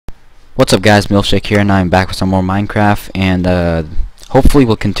What's up guys, Milkshake here, and I'm back with some more Minecraft, and hopefully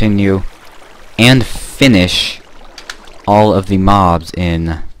we'll continue and finish all of the mobs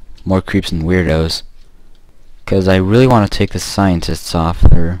in More Creeps and Weirdos, because I really want to take the scientists off.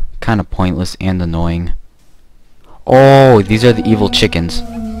 They're kind of pointless and annoying. Oh, these are the evil chickens.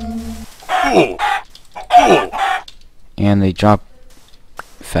 And they drop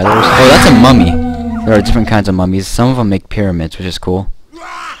feathers. Oh, that's a mummy. There are different kinds of mummies. Some of them make pyramids, which is cool.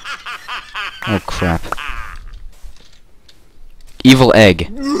 Oh crap. Evil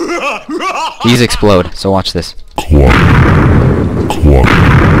egg. These explode, so watch this.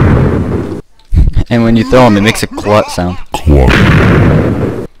 And when you throw them, it makes a clut sound.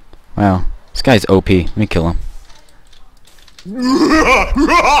 Wow, this guy's OP. Let me kill him.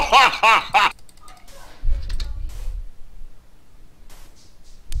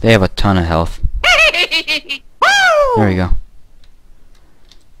 They have a ton of health. There we go.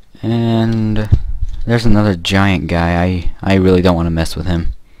 And there's another giant guy. I really don't want to mess with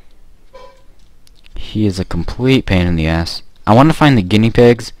him. He is a complete pain in the ass. I want to find the guinea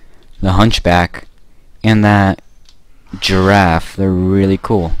pigs, the hunchback, and that giraffe. They're really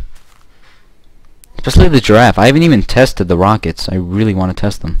cool. Especially the giraffe. I haven't even tested the rockets. I really want to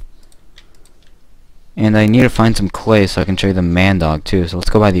test them. And I need to find some clay so I can show you the man dog too. So let's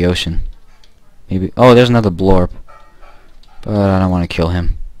go by the ocean. Maybe. Oh, there's another blorp. But I don't want to kill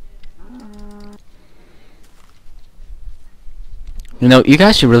him. You know, you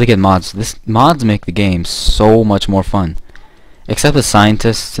guys should really get mods. Mods make the game so much more fun. Except the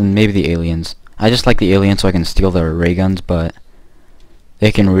scientists and maybe the aliens. I just like the aliens so I can steal their ray guns, but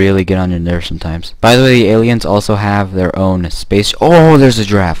they can really get on your nerves sometimes. By the way, the aliens also have their own space. Oh, there's a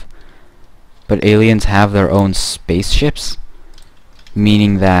giraffe. But aliens have their own spaceships,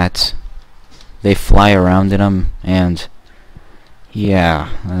 meaning that they fly around in them, and yeah,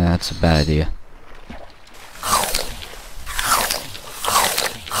 that's a bad idea.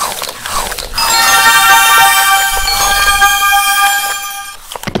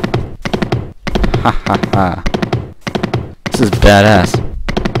 Ha ha ha. This is badass.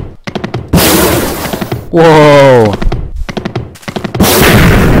 Whoa!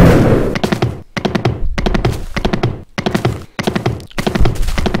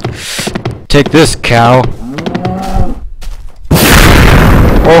 Take this, cow.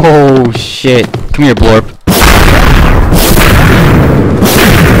 Oh shit. Come here, blorp.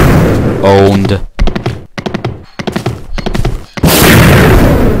 Owned.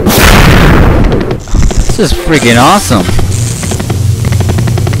 This is freaking awesome.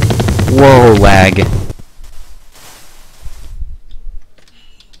 Whoa, lag.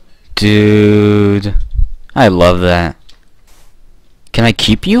 Dude. I love that. Can I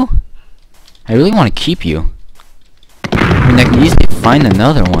keep you? I really want to keep you. I mean, I can easily find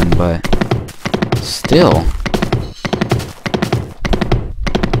another one, but still.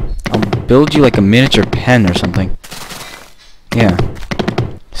 I'll build you like a miniature pen or something. Yeah.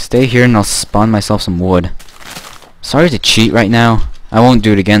 Stay here and I'll spawn myself some wood. Sorry to cheat right now. I won't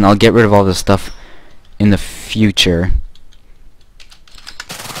do it again. I'll get rid of all this stuff in the future.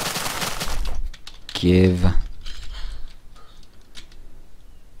 Give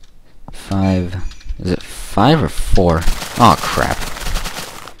 5. Is it 5 or 4? Oh crap.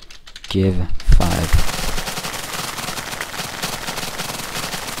 Give 5.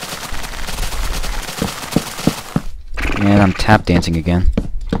 And I'm tap dancing again.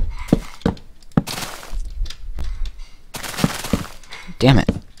 Damn it.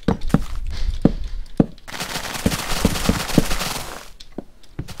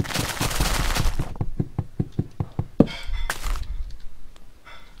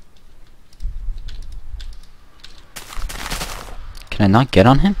 Can I not get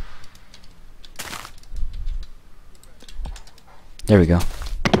on him? There we go.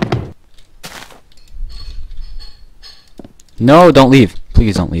 No, don't leave.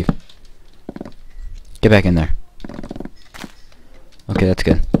 Please don't leave. Get back in there. Okay, that's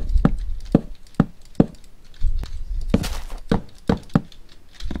good.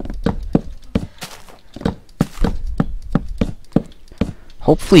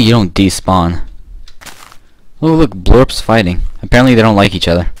 Hopefully you don't despawn. Oh look, blorps fighting. Apparently they don't like each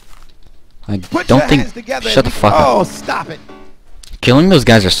other. I don't think... Shut the fuck up. Oh, stop it. Killing those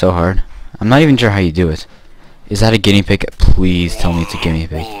guys are so hard. I'm not even sure how you do it. Is that a guinea pig? Please tell me it's a guinea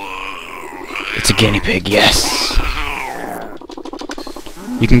pig. It's a guinea pig, yes!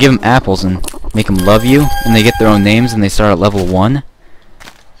 You can give them apples and make them love you, and they get their own names, and they start at level 1.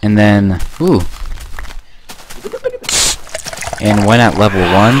 And then, ooh. And when at level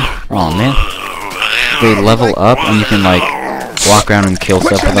 1, oh man, they level up, and you can like walk around and kill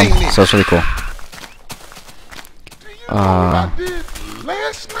stuff with them. So it's really cool.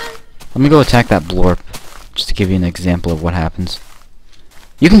 Let me go attack that blorp, just to give you an example of what happens.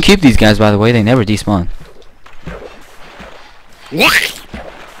 You can keep these guys, by the way. They never despawn.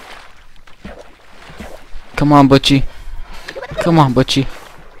 Come on, Butchie. Come on, Butchie.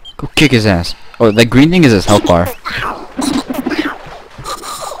 Go kick his ass. Oh, that green thing is his health bar.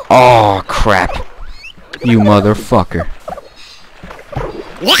 Oh, crap. You motherfucker.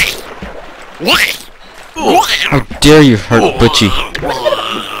 How dare you hurt Butchie.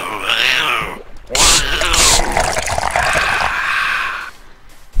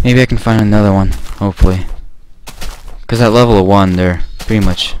 Maybe I can find another one, hopefully. Because at level 1, they're pretty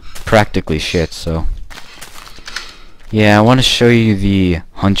much practically shit, so... Yeah, I want to show you the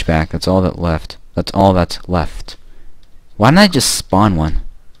hunchback. That's all that left. That's all that's left. Why didn't I just spawn one?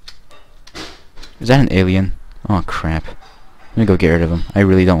 Is that an alien? Oh crap. Let me go get rid of him. I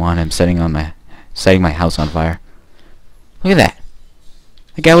really don't want him setting my house on fire. Look at that.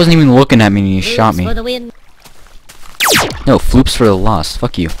 The guy wasn't even looking at me and he shot me. No, floops for the loss.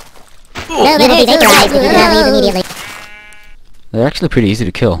 Fuck you. They're actually pretty easy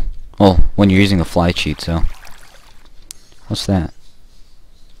to kill. Well, when you're using the fly cheat, so. What's that?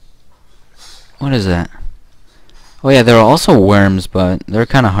 What is that? Oh yeah, there are also worms, but they're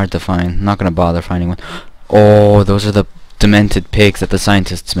kind of hard to find. I'm not gonna bother finding one. Oh, those are the demented pigs that the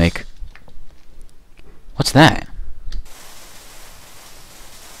scientists make. What's that?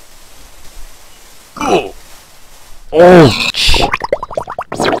 Oh!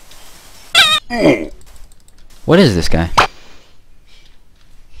 What is this guy?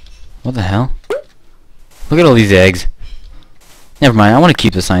 What the hell? Look at all these eggs. Never mind, I want to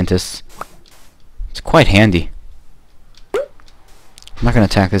keep the scientists. It's quite handy. I'm not gonna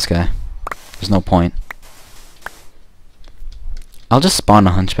attack this guy. There's no point. I'll just spawn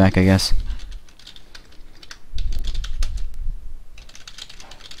a hunchback, I guess.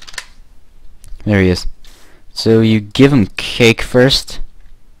 There he is. So you give him cake first.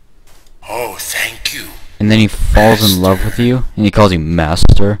 Oh, thank you. And then he falls in love with you, and he calls you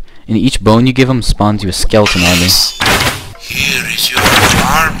master. And each bone you give him spawns you a skeleton army. Here is your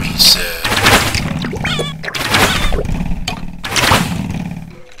army, sir.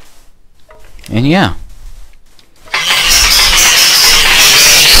 And yeah.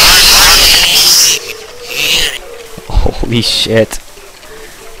 Holy shit.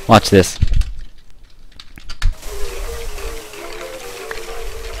 Watch this.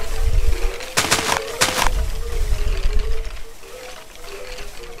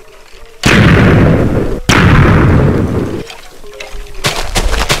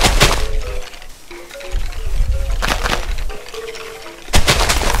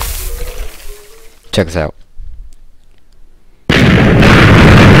 Check this out.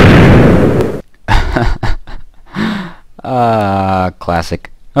 Classic.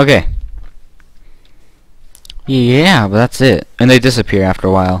 Okay. Yeah, but that's it. And they disappear after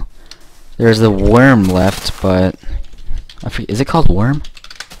a while. There's the worm left, but... is it called worm?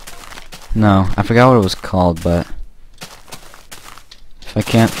 No, I forgot what it was called, but... if I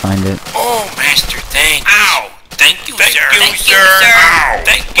can't find it... Oh, master, thanks. Ow! Thank you, sir. Thank you, sir.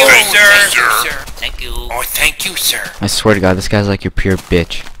 Thank you, sir. Thank you. Oh, thank you, sir. I swear to God, this guy's like your pure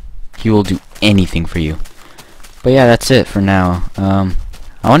bitch. He will do anything for you. But yeah, that's it for now.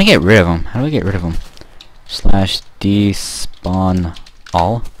 I want to get rid of him. How do I get rid of him? Slash despawn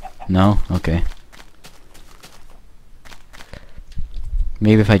all? No? Okay.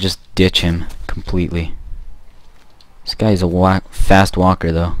 Maybe if I just ditch him completely. This guy's a fast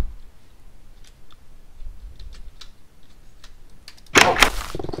walker, though.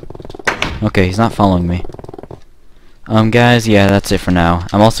 Okay, he's not following me. Guys, yeah, that's it for now.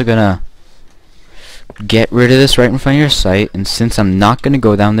 I'm also gonna get rid of this right in front of your site, and since I'm not gonna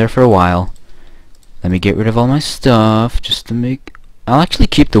go down there for a while, let me get rid of all my stuff, just to make... I'll actually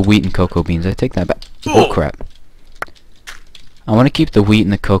keep the wheat and cocoa beans. I take that back. Oh, crap. I want to keep the wheat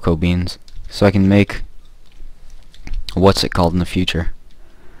and the cocoa beans, so I can make... what's it called in the future.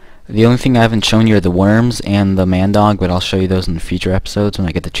 The only thing I haven't shown you are the worms and the man dog, but I'll show you those in the future episodes when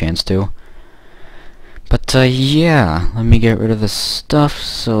I get the chance to. But yeah, let me get rid of this stuff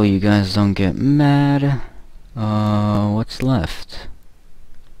so you guys don't get mad. What's left?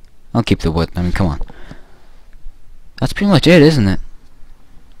 I'll keep the wood. I mean, come on. That's pretty much it, isn't it?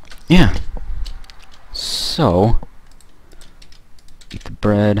 Yeah. So, eat the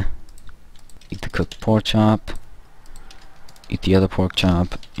bread, eat the cooked pork chop, eat the other pork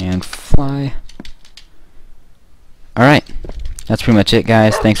chop, and fly. Alright, that's pretty much it,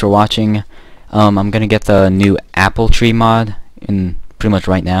 guys. Thanks for watching. I'm gonna get the new apple tree mod in pretty much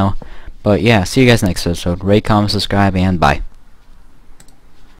right now. But yeah, see you guys next episode. Rate, comment, subscribe, and bye.